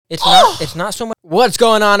It's not so much. What's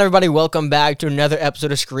going on, everybody? Welcome back to another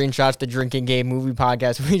episode of Screenshots, the drinking game movie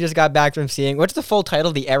podcast. We just got back from seeing, what's the full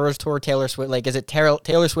title? The ERAS Tour, Taylor Swift. Like, is it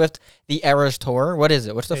Taylor Swift, the ERAS Tour? What is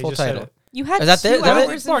it? What's the full title? You had is that 2 it?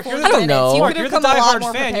 hours Mark, and 40 I don't know. minutes. Mark, You you're the come a lot diehard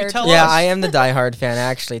more fan. You prepared. tell Yeah, us. I am the diehard fan,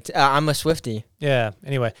 actually. I'm a Swiftie. Yeah.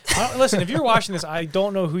 Anyway, listen, if you're watching this, I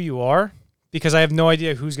don't know who you are because I have no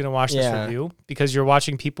idea who's going to watch this review because you're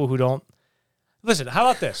watching people who don't. Listen, how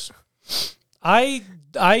about this? I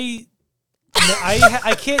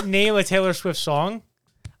can't name a Taylor Swift song.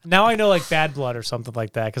 Now I know like Bad Blood or something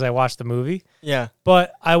like that because I watched the movie. Yeah.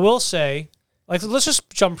 But I will say, like, let's just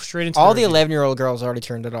jump straight into all the 11-year-old girls already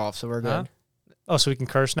turned it off, so we're good. Huh? Oh, so we can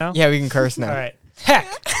curse now? Yeah, we can curse now. All right.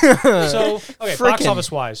 Heck. So, okay, box Frickin'.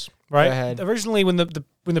 office wise, right? Go ahead. Originally, when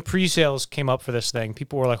the pre-sales came up for this thing,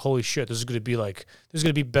 people were like, "Holy shit, this is going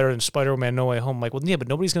to be better than Spider-Man: No Way Home." I'm like, well, yeah, but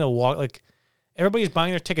nobody's going to walk. Like, everybody's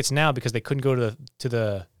buying their tickets now because they couldn't go to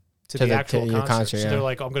the actual concert. So they're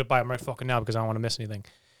like, oh, I'm going to buy them right fucking now because I don't want to miss anything.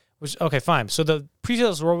 Which, okay, fine. So the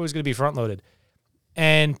pre-sales were always going to be front-loaded,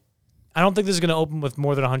 and I don't think this is going to open with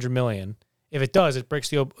more than 100 million. If it does, it breaks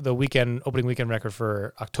the opening weekend record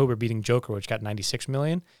for October, beating Joker, which got 96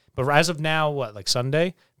 million. But as of now, like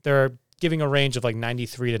Sunday, they're giving a range of like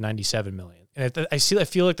 93 to 97 million. And I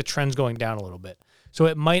feel like the trend's going down a little bit. So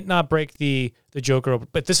it might not break the Joker,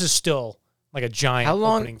 but this is still like a giant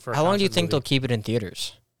opening for a How long do you concert think movie. they'll keep it in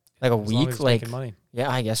theaters? Like a As long as week? it's Like, making money. yeah,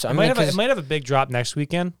 I guess so. It might have a big drop next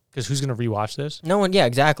weekend because who's going to rewatch this? No one. Yeah,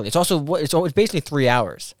 exactly. It's also it's basically 3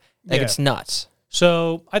 hours. Like it's nuts.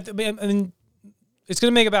 So I mean, it's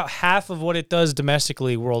going to make about half of what it does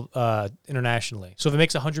domestically, internationally. So if it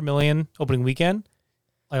makes 100 million opening weekend,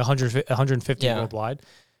 like 150 worldwide,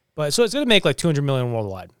 but so it's going to make like 200 million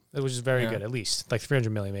worldwide, which is very good, at least like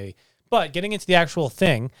 300 million maybe. But getting into the actual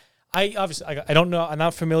thing, I don't know. I'm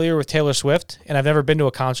not familiar with Taylor Swift, and I've never been to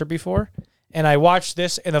a concert before. And I watched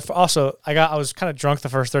this, and I was kind of drunk the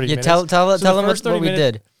first 30 minutes. Tell them what we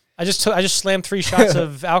did. I just slammed 3 shots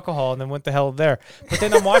of alcohol and then went the hell there. But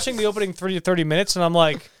then I'm watching the opening 30 minutes and I'm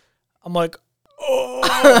like, oh,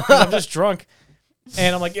 'cause I'm just drunk,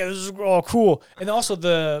 and I'm like, yeah, this is all cool. And also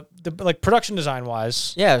the like production design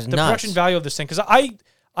wise, yeah, it was the nuts. production value of this thing, because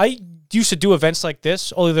I used to do events like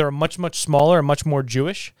this, only they're much smaller and much more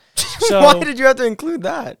Jewish. So why did you have to include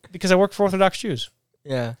that? Because I work for Orthodox Jews.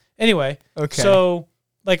 Yeah. Anyway, okay. So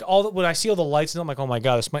like when I see all the lights, and I'm like, oh my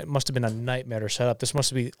god, this must have been a nightmare to set up. This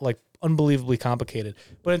must be like unbelievably complicated.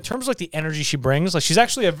 But in terms of like the energy she brings, like she's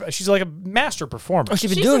like a master performer. Oh,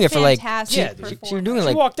 she's been doing it for like she been doing it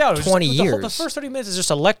like walked out. 20 years. The first 30 minutes is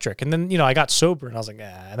just electric, and then I got sober and I was like,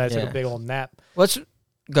 and I took a big old nap. Go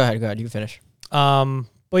ahead. You can finish.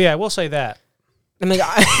 But yeah, I will say that. I mean,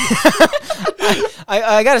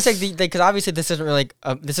 I gotta say because obviously this isn't really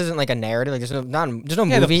this isn't like a narrative. Like there's no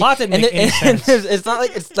movie. The plot didn't make any sense. It's not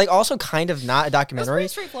like it's like also kind of not a documentary,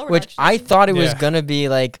 which actually. I thought it was gonna be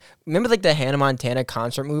like. Remember like the Hannah Montana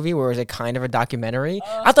concert movie where it was like kind of a documentary?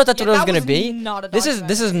 I thought that's what it was gonna be. This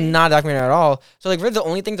is not a documentary at all. So like really the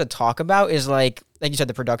only thing to talk about is like you said,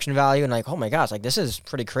 the production value and like, oh my gosh, like this is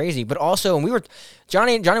pretty crazy. But also when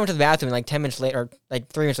Johnny went to the bathroom and like 10 minutes later, or like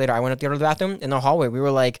 3 minutes later, I went up to the bathroom in the hallway. We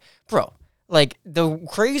were like, bro, like the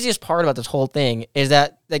craziest part about this whole thing is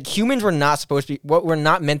that like humans were not supposed to be, we're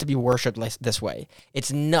not meant to be worshipped like this way.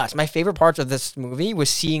 It's nuts. My favorite parts of this movie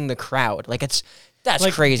was seeing the crowd. Like that's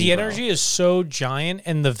like crazy. The energy is so giant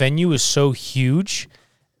and the venue is so huge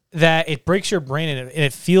that it breaks your brain and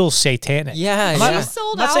it feels satanic. Yeah, She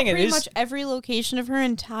sold out pretty much every location of her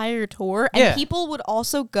entire tour, and people would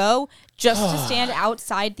also go just to stand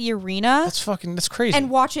outside the arena. That's crazy. And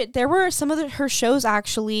watch it. There were some of her shows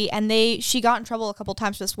actually, and she got in trouble a couple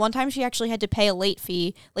times for this. One time she actually had to pay a late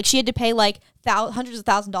fee. Like she had to pay like hundreds of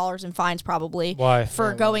 $1,000s in fines probably. Why?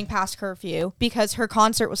 For going past curfew because her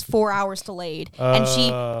concert was 4 hours delayed, and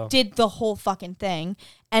she did the whole fucking thing.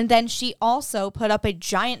 And then she also put up a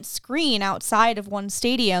giant screen outside of one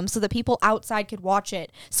stadium so that people outside could watch it.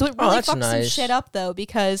 So it really fucked some shit up, though,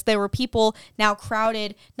 because there were people now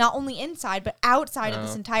crowded, not only inside, but outside of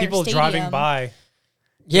this entire people stadium. driving by.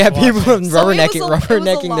 Yeah, people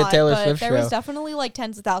rubbernecking the Taylor Swift show. There was definitely like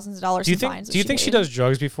tens of thousands of dollars in fines. Do you think she does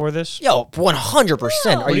drugs before this? Yo,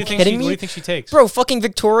 100%. Are you kidding me? What do you think she takes? Bro, fucking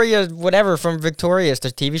Victoria, whatever, from Victorious, the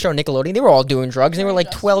TV show Nickelodeon, they were all doing drugs. And they were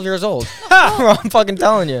like 12 years old. I'm fucking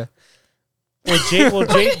telling you.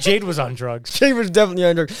 Jade was on drugs. Jade was definitely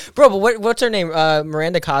on drugs. Bro, but what's her name?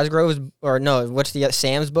 Miranda Cosgrove's, or no,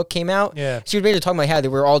 Sam's book came out? Yeah. She was basically talking about how they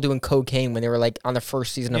were all doing cocaine when they were like on the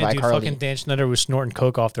first season of iCarly. Fucking Dan Schneider was snorting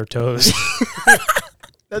coke off their toes.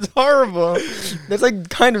 That's horrible. That's like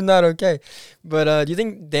kind of not okay. But do you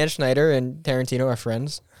think Dan Schneider and Tarantino are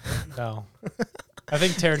friends? No. I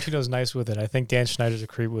think Tarantino's nice with it. I think Dan Schneider's a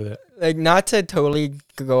creep with it. Like, not to totally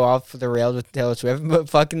go off the rails with Taylor Swift, but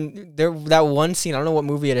fucking that one scene, I don't know what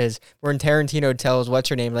movie it is, where Tarantino tells what's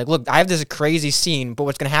her name, like, look, I have this crazy scene, but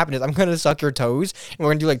what's gonna happen is I'm gonna suck your toes, and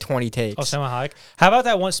we're gonna do like 20 takes. Oh, Salma Hayek. How about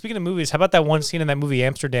that one? Speaking of movies, how about that one scene in that movie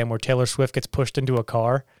Amsterdam where Taylor Swift gets pushed into a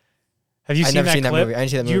car? Have you I've seen never that seen clip? that movie. I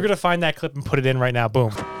didn't see that movie. You're gonna find that clip and put it in right now.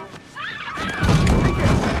 Boom.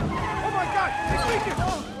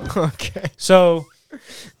 Okay. So,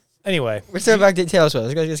 anyway, Let's go back to Taylor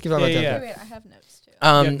Swift. Let's keep on about Taylor yeah. Wait, I have notes too. you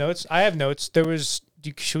have notes? I have notes. There was.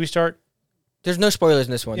 Should we start? There's no spoilers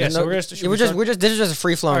in this one. Yeah, There's so no, we're just this is just a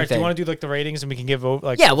free All flowing right. Do thing. you want to do like the ratings and we can give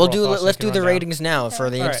like? Yeah, we'll overall do. thoughts Let's so I do can the run down? ratings now for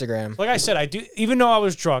the All right. Instagram. Like I said, I do. Even though I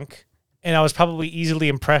was drunk and I was probably easily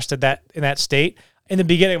impressed at that in that state. In the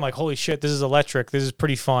beginning, I'm like, holy shit, this is electric. This is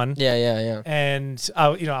pretty fun. Yeah. And I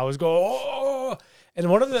was going, oh. And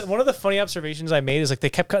one of the funny observations I made is like they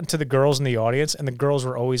kept cutting to the girls in the audience, and the girls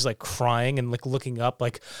were always like crying and like looking up,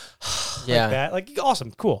 like Yeah. like that, like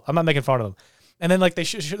awesome, cool. I'm not making fun of them. And then like they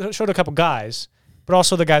showed a couple guys, but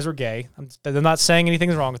also the guys were gay. They're not saying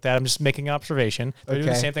anything's wrong with that. I'm just making an observation. They're doing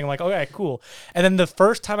the Okay. same thing. I'm like, okay, cool. And then the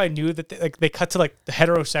first time I knew that they cut to like the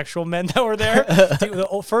heterosexual men that were there.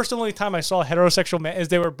 The first and only time I saw heterosexual men is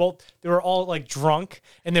they were all like drunk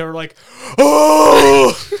and they were like,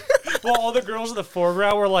 oh. While all the girls in the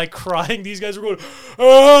foreground were like crying, these guys were going,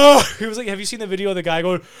 oh. He was like, have you seen the video of the guy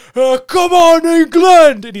going, come on,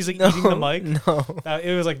 England? And he's like eating the mic. No.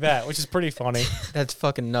 It was like that, which is pretty funny. That's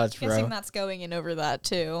fucking nuts, I'm guessing bro. that's going in over that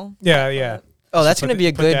too. Yeah. Oh, that's Put gonna be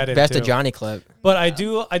a put that good in, Best too. of Johnny clip. But I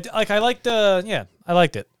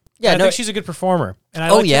liked it. Yeah, I no, think she's a good performer. And I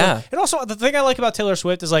Oh, like Taylor- yeah. and also the thing I like about Taylor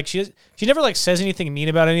Swift is like she never like says anything mean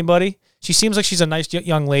about anybody. She seems like she's a nice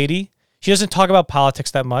young lady. She doesn't talk about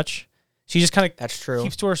politics that much. She just kind of that's true.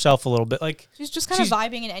 keeps to herself a little bit. Like She's just kind of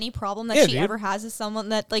vibing, and any problem that Yeah, she dude. ever has is someone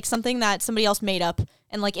that like something that somebody else made up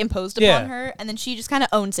and like imposed Yeah. upon her, and then she just kind of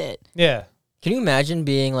owns it. yeah. Can you imagine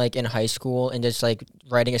being like in high school and just like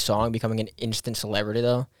writing a song, becoming an instant celebrity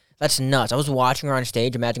though? That's nuts. I was watching her on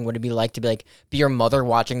stage. Imagine what it'd be like to be your mother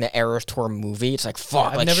watching the Eras Tour movie. It's like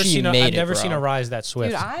fuck. I've like never she seen made I've never it, seen bro. a rise that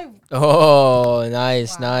swift. Dude, Oh,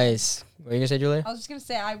 nice, Wow. nice. What are you gonna say, Julia? I was just gonna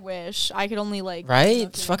say I wish I could only like Right? go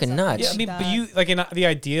It's through fucking something nuts. Yeah, I like mean, that. but you like the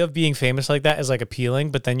idea of being famous like that is like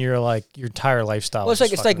appealing, but then you're like your entire lifestyle. Well, is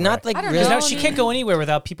it's like fucking not wrecked. like I don't really. know. Now she can't go anywhere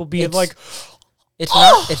without people being It's- like,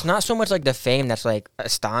 It's not so much like the fame that's like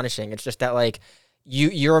astonishing. It's just that like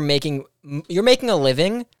you're making a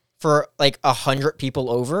living for like 100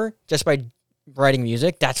 people over just by writing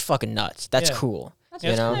music. That's fucking nuts. That's Yeah. cool. That's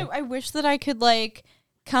you just know? what I wish that I could like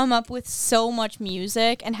come up with so much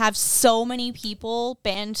music and have so many people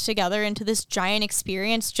band together into this giant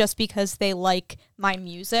experience just because they like my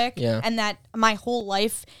music. Yeah. And that my whole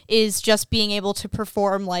life is just being able to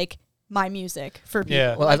perform like my music for people.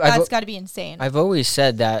 Yeah. Well, Like, I've- that's got to be insane. I've always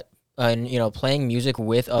said that, and playing music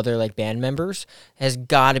with other like band members has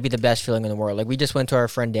got to be the best feeling in the world. Like we just went to our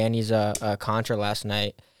friend Danny's concert last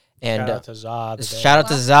night, and shout out to Zah. the shout out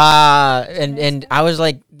to Zah, and I was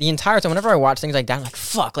like the entire time whenever I watch things like that, I'm like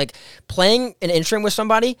fuck, like playing an instrument with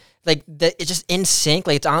somebody like that, it's just in sync.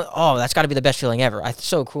 Like it's on. Oh, that's got to be the best feeling ever. It's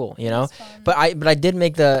so cool, That's fun. But I did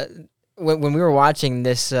make the. When we were watching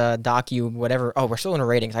this docu, whatever. Oh, we're still in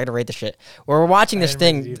ratings. I got to rate the shit. We're watching I this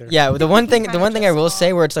didn't rate thing. it either. Yeah, the one thing I will just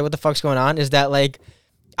say where it's like, what the fuck's going on is that like,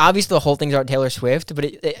 obviously the whole thing's about Taylor Swift, but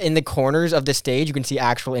in the corners of the stage you can see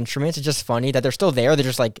actual instruments. It's just funny that they're still there. They're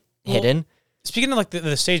just like hidden. Speaking of like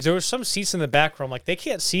the stage, there were some seats in the back room, like they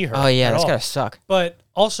can't see her. Oh yeah, at that's all. gotta suck. But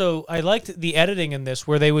also, I liked the editing in this,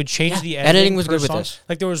 where they would change Yeah, the editing. editing was per good with song. this.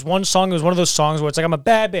 Like there was one song, it was one of those songs where it's like I'm a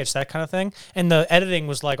bad bitch, that kind of thing, and the editing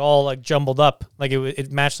was like all like jumbled up, like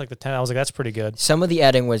it matched like the 10. I was like, that's pretty good. Some of the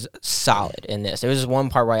editing was solid in this. There was this one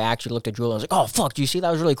part where I actually looked at Julia and I was like, "Oh fuck, do you see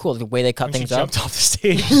that was really cool? The way they cut When she things up." jumped off the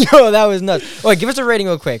stage. Yo, that was nuts. Wait, give us a rating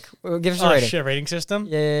real quick. Give us a Oh rating. shit, rating system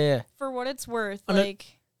Yeah. For what it's worth, On a- like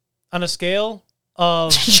on a scale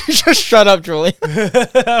of Just shut up, Julie.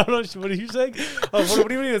 I don't know what are you saying? What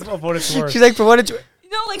do you mean of what it's worth? She's like, for what it's.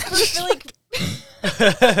 like for like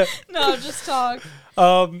no, just talk.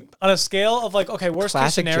 On a scale of like, okay, worst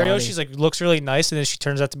Classic case scenario, Johnny. she's like looks really nice, and then she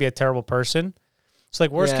turns out to be a terrible person. So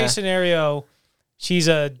like worst Yeah. case scenario, she's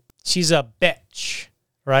a bitch,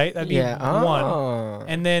 right? That'd be Yeah. one, Oh.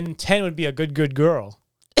 and then 10 would be a good girl.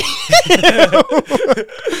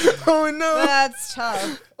 Oh no. That's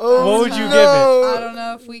tough. Oh, What would you give it? I don't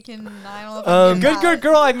know if we can. I don't know if I can give Good that.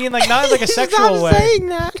 girl. I mean like not in like a sexual Stop way. saying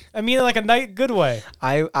that. I mean in like a good way.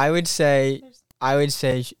 I would say I would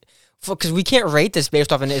say, because we can't rate this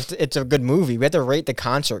based off it's a good movie. We have to rate the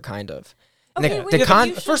concert kind of. Okay,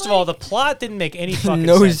 First of all, the plot didn't make any fucking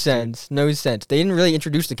sense. No sense. They didn't really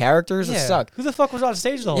introduce the characters. It sucked. Who the fuck was on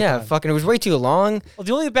stage the whole time? Yeah, fucking. It was way too long. Well,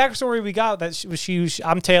 the only backstory we got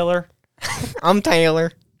I'm Taylor. I'm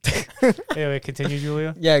Taylor. Anyway, continue,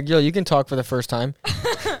 Julia. Yeah, Jill, you can talk for the first time.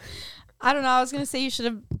 I don't know. I was gonna say you should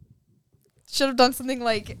have done something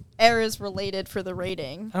like ERAS related for the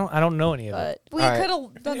rating. I don't know any of it. But we could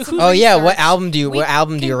have done some yeah, what research. album do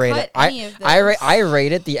you rate it? I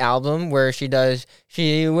rate it the album where she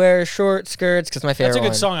wears short skirts because my favorite. That's a good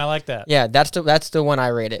one. song. I like that. Yeah, that's the one I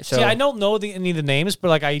rate it. So see, I don't know any of the names, but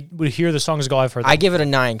like I would hear the songs go. I've heard them. I give it a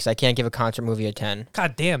 9 because I can't give a concert movie a 10.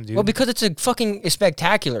 God damn, dude. Well, because it's a fucking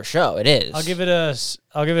spectacular show. It is. I'll give it a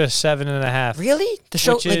 7.5. Really? The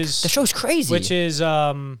show's crazy. Which is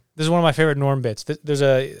this is one of my favorite Norm bits. There's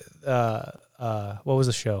a what was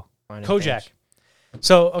the show? Kojak.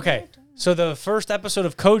 So so the first episode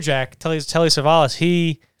of Kojak, Telly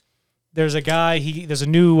Savalas, there's a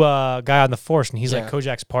new guy on the force, and he's like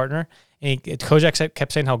Kojak's partner, and Kojak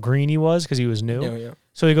kept saying how green he was because he was new. Yeah.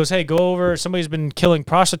 So he goes, hey, go over. Somebody's been killing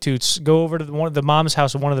prostitutes. Go over to one of the mom's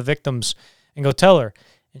house of one of the victims, and go tell her.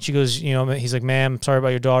 And she goes, he's like, ma'am, sorry about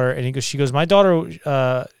your daughter. And she goes, my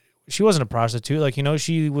daughter, she wasn't a prostitute. Like,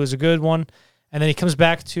 she was a good one. And then he comes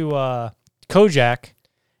back to Kojak,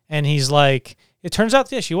 and he's like, it turns out,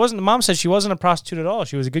 she wasn't. The mom said she wasn't a prostitute at all.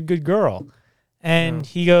 She was a good girl. And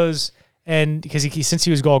he goes, and because since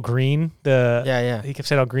he was all green, he kept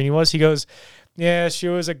saying how green he was. He goes, yeah, she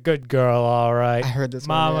was a good girl, all right. I heard this.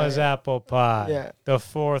 Mama's apple pie. Yeah. The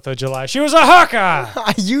 4th of July. She was a hooker.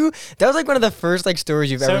 That was like one of the first like stories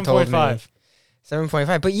you've ever told me. 7.5.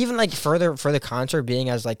 7.5. But even like for the concert being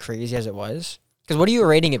as like crazy as it was, because what are you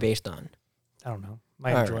rating it based on? I don't know.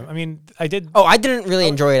 My enjoyment. Right. I mean, I did. Oh, I didn't really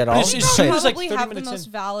enjoy it at all. As soon as like 30 have minutes the most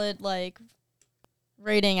in. valid like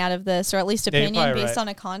rating out of this, or at least opinion based on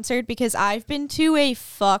a concert, because I've been to a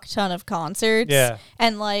fuck ton of concerts. Yeah.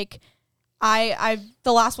 And like the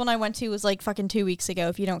last one I went to was like fucking 2 weeks ago,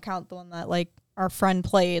 if you don't count the one that like our friend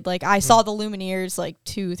played. Like I saw the Lumineers like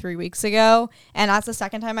 2-3 weeks ago, and that's the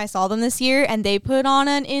second time I saw them this year, and they put on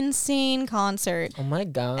an insane concert. Oh my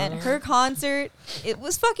god. And her concert, it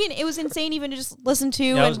was insane even to just listen to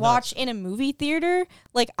and watch in a movie theater.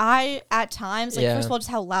 Like at times, like first of all, just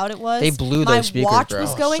how loud it was. They blew those speakers, My watch bro.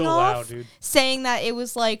 was going off, loud, dude. saying that it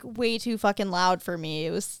was like way too fucking loud for me.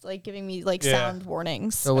 It was like giving me like sound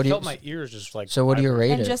warnings. So I felt my ears just like. So what do you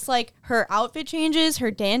rate and it? just like her outfit changes,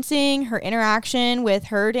 her dancing, her interaction with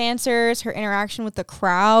her dancers, her interaction with the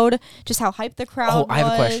crowd, just how hyped the crowd was. I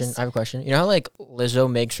have a question. You know how like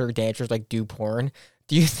Lizzo makes her dancers like do porn?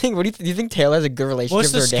 Do you think Taylor has a good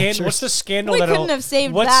relationship with her dancers? What's the scandal? We couldn't have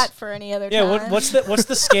saved that for any other time. Yeah, what's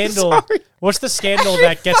the scandal? What's the scandal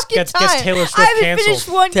that gets Taylor Swift I haven't canceled? finished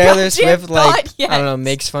one Taylor Swift like yet. I don't know,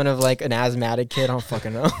 makes fun of like an asthmatic kid. I don't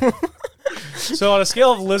fucking know. So on a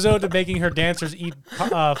scale of Lizzo to making her dancers eat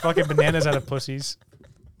fucking bananas out of pussies,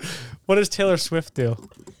 what does Taylor Swift do?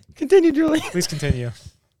 Continue, Julie. Please continue.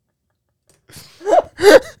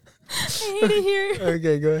 I hate it here.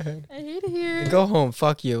 Okay, go ahead. I hate it here. Go home.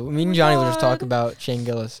 Fuck you. Me and Johnny will just talk about Shane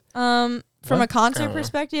Gillis. From a concert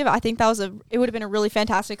perspective, I think it would have been a really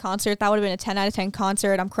fantastic concert. That would have been a 10 out of 10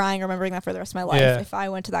 concert. I'm crying remembering that for the rest of my life if I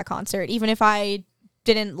went to that concert. Even if I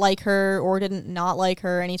didn't like her or didn't not like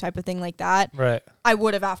her, any type of thing like that. Right. I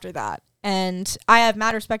would have after that. And I have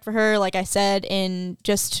mad respect for her, like I said, in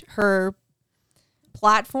just her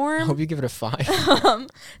platform. I hope you give it a 5.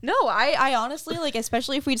 No, I honestly, like,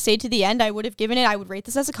 especially if we'd stayed to the end, I would rate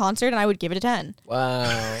this as a concert and I would give it a 10.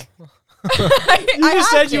 Wow. You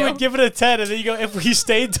just said you would give it a 10, and then you go, if we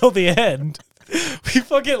stayed till the end. We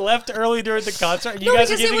fucking left early during the concert, and you guys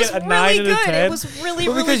are giving it a 9 out of 10. It was really,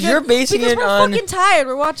 well, really because good. you're basing because it we're on. fucking tired.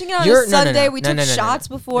 We're watching it on a Sunday. We took shots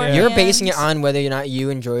before. You're basing it on whether or not you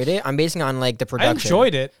enjoyed it. I'm basing it on like the production. I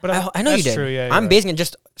enjoyed it, but I know you did. True, yeah, I'm basing it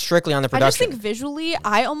just strictly on the production. I just think visually,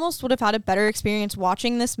 I almost would have had a better experience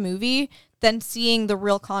watching this movie than seeing the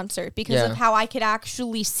real concert because of how I could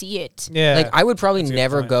actually see it. Yeah, like I would probably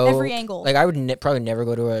never go every angle. Like I would probably never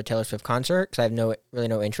go to a Taylor Swift concert because I have really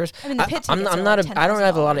no interest. I mean, the pit tickets I'm not I don't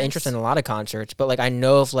have a lot of interest in a lot of concerts, but like I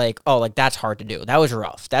know if like that's hard to do. That was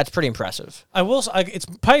rough. That's pretty impressive. I will. It's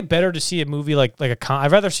probably better to see a movie like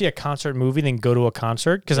I'd rather see a concert movie than go to a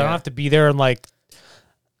concert because I don't have to be there and like.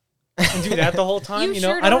 And do that the whole time. You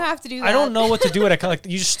know, I don't have to do that. I don't know what to do at a like.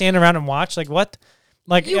 You just stand around and watch. Like what?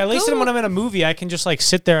 Like at least when I'm in a movie, I can just like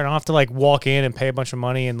sit there and I don't have to like walk in and pay a bunch of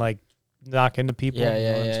money and like knock into people.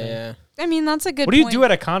 Yeah. I mean, that's a good What do you point. do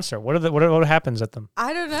at a concert? What happens at them?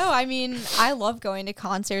 I don't know. I mean, I love going to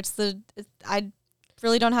concerts. I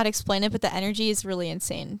really don't know how to explain it, but the energy is really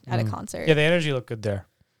insane at a concert. Yeah, the energy looked good there.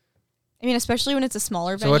 I mean, especially when it's a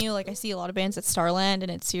smaller venue. Like I see a lot of bands at Starland,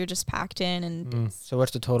 and you're just packed in. And So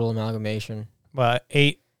what's the total amalgamation? Well,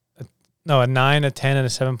 a 9, a 10, and a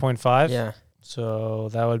 7.5. Yeah. So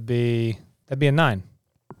that'd be a 9.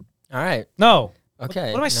 All right. No.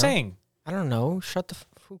 Okay. What am I saying? I don't know. Shut the.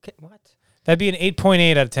 What? That'd be an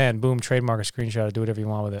 8.8 out of 10. Boom. Trademark a screenshot. Do whatever you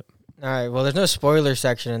want with it. All right. Well, there's no spoiler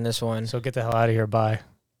section in this one. So get the hell out of here. Bye.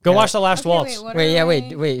 Go watch The Last Waltz.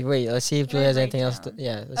 Wait. Let's see if Julia has anything else. Let's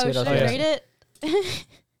see what else. Should I rate it?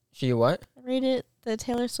 Should you what? Rate it the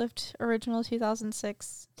Taylor Swift original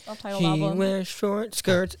 2006 self-titled She album. wears short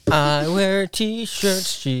skirts. I wear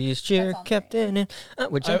t-shirts. She's cheer captain.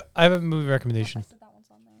 I have a movie recommendation.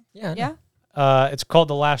 Yeah. Yeah. It's called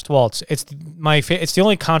The Last Waltz. It's it's the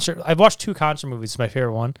only concert I've watched. 2 concert movies. It's my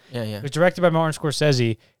favorite one. Yeah. It was directed by Martin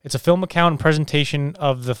Scorsese. It's a film account and presentation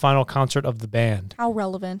of the final concert of the band. How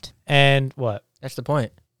relevant. And what? That's the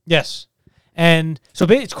point. Yes. And so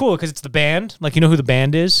it's cool because it's the band. Like, you know who the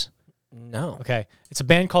band is? No. Okay. It's a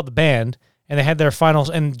band called The Band, and they had their finals,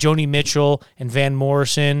 and Joni Mitchell and Van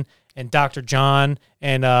Morrison and Dr. John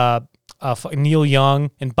and Neil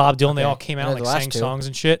Young and Bob Dylan. They all came out and sang songs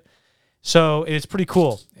and shit. So it's pretty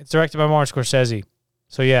cool. It's directed by Martin Scorsese.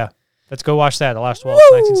 So yeah, let's go watch that. The Last Waltz,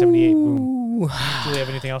 1978. Boom. Do you have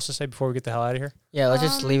anything else to say before we get the hell out of here? Yeah, let's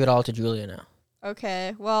just leave it all to Julia now.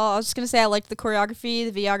 Okay. Well, I was just going to say I liked the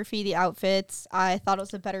choreography, the videography, the outfits. I thought it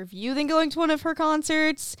was a better view than going to one of her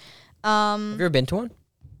concerts. Have you ever been to one?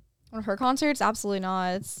 One of her concerts? Absolutely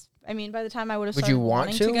not. I mean, by the time I would have Would started you want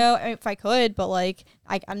wanting to go, if I could, but like,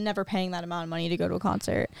 I'm never paying that amount of money to go to a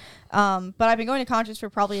concert. But I've been going to concerts for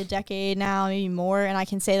probably a decade now, maybe more, and I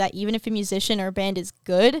can say that even if a musician or a band is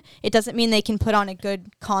good, it doesn't mean they can put on a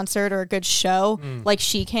good concert or a good show like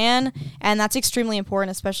she can, and that's extremely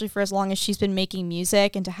important, especially for as long as she's been making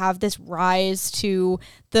music, and to have this rise to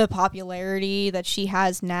the popularity that she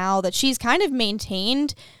has now, that she's kind of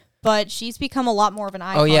maintained. But she's become a lot more of an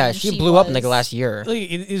icon. Oh yeah, she blew up in like the last year. Like,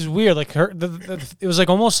 it is weird. Like it was like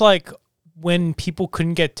almost like when people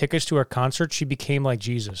couldn't get tickets to her concert, she became like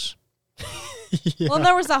Jesus. Yeah. Well, and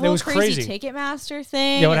there was that whole crazy Ticketmaster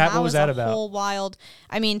thing. Yeah, what happened? What was that about? Whole wild.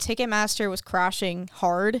 I mean, Ticketmaster was crashing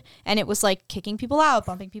hard, and it was like kicking people out,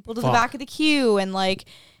 bumping people to the back of the queue, and like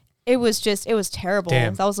it was terrible.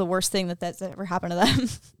 Damn. That was the worst thing that's ever happened to them.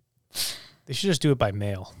 They should just do it by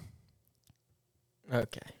mail.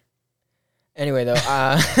 Okay. Anyway, though,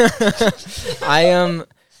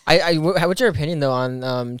 what's your opinion though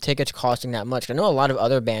on tickets costing that much? I know a lot of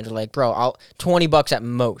other bands are like, bro, I'll $20 at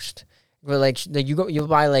most. But like you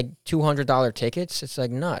buy like $200 tickets, it's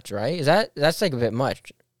like nuts, right? That's like a bit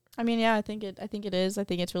much. I mean, yeah, I think it is. I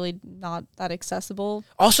think it's really not that accessible.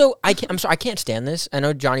 Also, I'm sorry, I can't stand this. I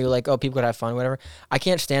know Johnny was like, oh, people could have fun, whatever. I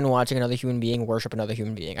can't stand watching another human being worship another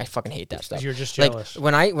human being. I fucking hate that stuff. You're just jealous.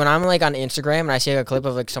 Like when I'm like on Instagram and I see like a clip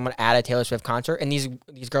of like someone at a Taylor Swift concert and these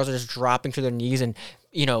girls are just dropping to their knees and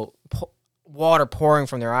water pouring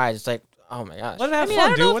from their eyes. It's like, oh my gosh. Let it have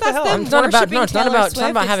fun, dude. What the hell? It's not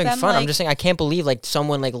about having fun. I'm just saying I can't believe like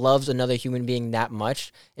someone like loves another human being that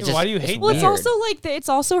much. Why do you hate? Well, it's also like it's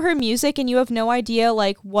also her music, and you have no idea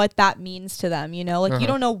like what that means to them. You know, like you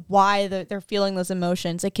don't know why they're feeling those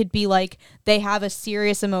emotions. It could be like they have a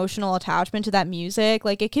serious emotional attachment to that music.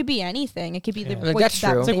 Like it could be anything. It could be that's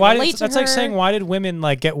true. It's like that's like saying why did women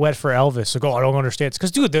like get wet for Elvis? Like, oh, I don't understand. It's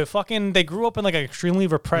because dude, they grew up in like an extremely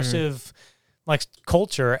repressive. Like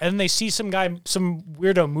culture, and they see some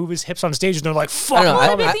weirdo move his hips on stage, and they're like, "Fuck!"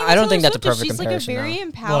 I don't think that's a perfect comparison. She's like a very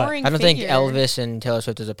empowering. I don't figure. think Elvis and Taylor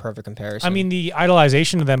Swift is a perfect comparison. I mean, the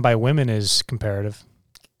idolization of them by women is comparative.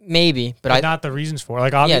 Maybe, but not the reasons for it.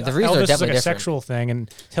 Like, obviously, the reasons Elvis are is definitely like a different. sexual thing,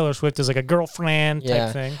 and Taylor Swift is like a girlfriend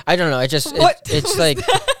type thing. I don't know. It just it's like.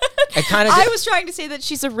 I was trying to say that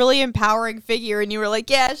she's a really empowering figure, and you were like,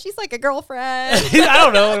 "Yeah, she's like a girlfriend." I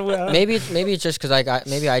don't know. Maybe it's just because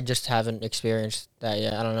I just haven't experienced that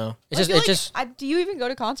yet. I don't know. Do you even go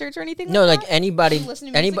to concerts or anything? No, like like that? anybody. Do you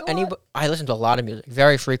listen to music a lot? I listen to a lot of music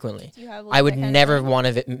very frequently. Do you have, like, I would that kind of never want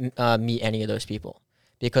to meet any of those people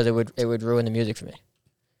because it would ruin the music for me.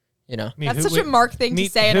 You know, that's such a Mark thing to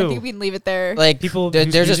say, and I think we can leave it there. Like people, there's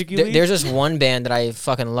this one band that I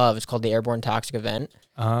fucking love. It's called the Airborne Toxic Event.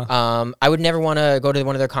 I would never want to go to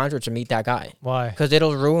one of their concerts or meet that guy. Why? Because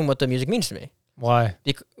it'll ruin what the music means to me. Why?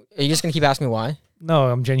 Are you just gonna keep asking me why? No,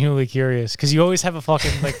 I'm genuinely curious because you always have a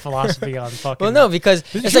fucking like philosophy on fucking. Well, no, because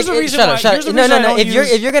it's like shut up. No.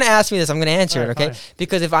 If you're gonna ask me this, I'm gonna answer it. Okay? Fine.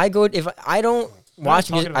 Because if I don't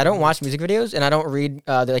watch music. I don't watch music videos, and I don't read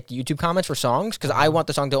the YouTube comments for songs because I want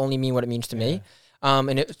the song to only mean what it means to me.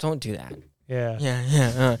 Don't do that.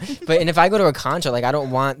 Yeah. But if I go to a concert, like I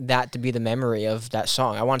don't want that to be the memory of that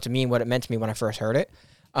song. I want it to mean what it meant to me when I first heard it.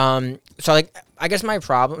 So like I guess my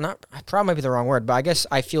problem might be the wrong word, but I guess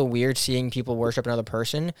I feel weird seeing people worship another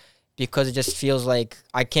person because it just feels like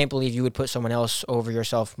I can't believe you would put someone else over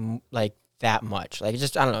yourself like that much. Like it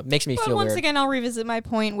just I don't know, it makes me feel once weird. Again, I'll revisit my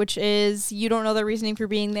point, which is you don't know the reasoning for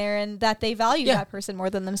being there and that they value that person more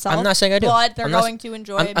than themselves. I'm not saying I do. But they're going to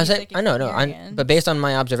enjoy music. But based on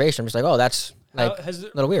my observation, I'm just like, oh, that's like a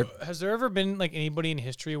little weird. Has there ever been like anybody in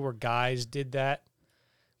history where guys did that?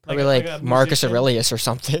 Probably like Marcus Aurelius or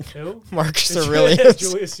something. Who? Marcus Aurelius.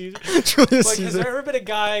 Julius Caesar. Julius Caesar. Has there ever been a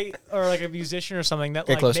guy or like a musician or something that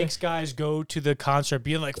makes guys go to the concert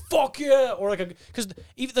being like "fuck yeah" or like because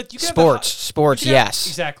even like you can sports, yes,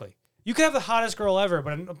 exactly. You could have the hottest girl ever,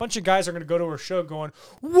 but a bunch of guys are going to go to her show going,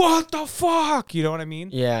 "What the fuck?" You know what I mean?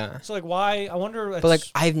 Yeah. So like, why? I wonder. But like,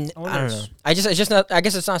 I don't know. It's just not. I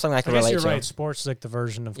guess it's not something I can relate to. You're right. Sports is like the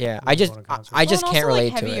version of. Yeah. I just can't relate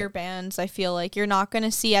to it. Heavier bands, I feel like you're not going to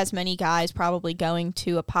see as many guys probably going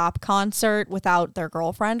to a pop concert without their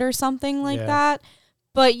girlfriend or something like that.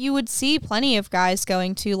 But you would see plenty of guys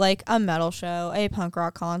going to like a metal show, a punk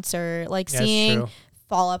rock concert, like seeing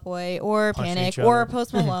Fall Out Boy or Panic or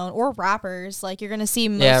Post Malone or rappers. Like you're gonna see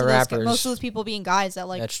most of those people being guys that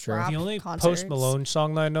like That's true. rap The only concerts. Post Malone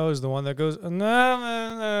song that I know is the one that goes. That's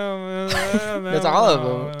all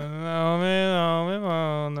of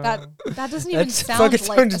them. That doesn't even sound fucking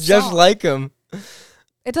like sounds just song. like him.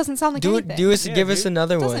 It doesn't sound like anything. Give us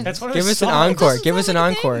another one. That's one of Give his us an songs. encore. Give us an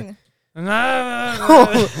encore.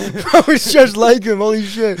 Bro, It's just like him. Holy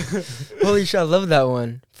shit. Holy shit. I love that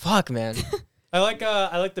one. Fuck, man. I like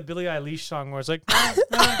the Billie Eilish song where it's like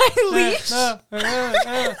Eilish?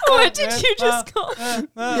 What did you just call?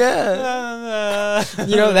 Yeah.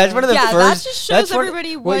 You know, that's one of the first. That just shows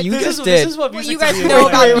everybody what you just did. This is what you guys know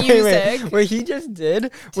about music. What he just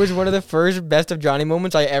did was one of the first Best of Johnny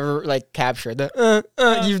moments I ever like captured.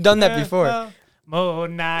 You've done that before.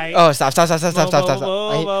 Night. Oh, stop.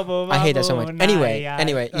 I hate that so much. Anyway,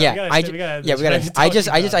 yeah. I guess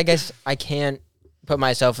I can't put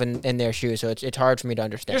myself in their shoes, so it's hard for me to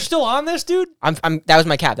understand. You're still on this, dude? That was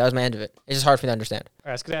my cap. That was my end of it. It's just hard for me to understand. All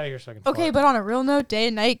right, let's get out of here so I can Okay, but on a real note, Day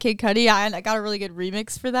and Night, Kid Cudi, I got a really good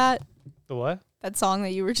remix for that. The what? That song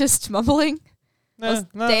that you were just mumbling. No,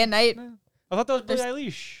 Day and Night. I thought that was Billie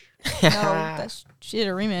Eilish. No, she did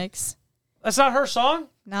a remix. That's not her song?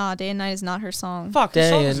 Nah, Day and Night is not her song. Fuck,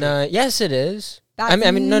 Day and Night. Yes, it is. That's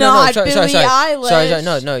no. Billie Eilish. Sorry.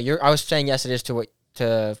 No. I was saying yes, it is to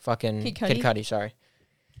fucking Kid Cudi. Sorry.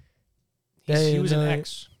 He was an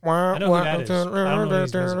ex. I know who that is. I don't know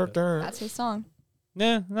his music. That's his song.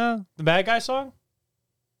 No. The Bad Guy song?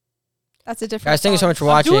 That's a different Guys, thank you so much for I'm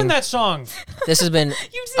watching. doing that song. This has been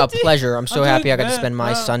a pleasure. I'm so happy I got to spend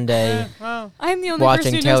my Sunday I'm the only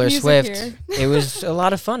watching person Taylor who knows Swift. music it was a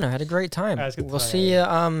lot of fun. I had a great time. We'll see you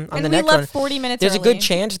on and the we next left one. 40 minutes There's early. a good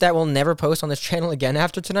chance that we'll never post on this channel again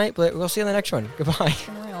after tonight, but we'll see you on the next one. Goodbye.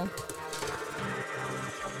 Unreal.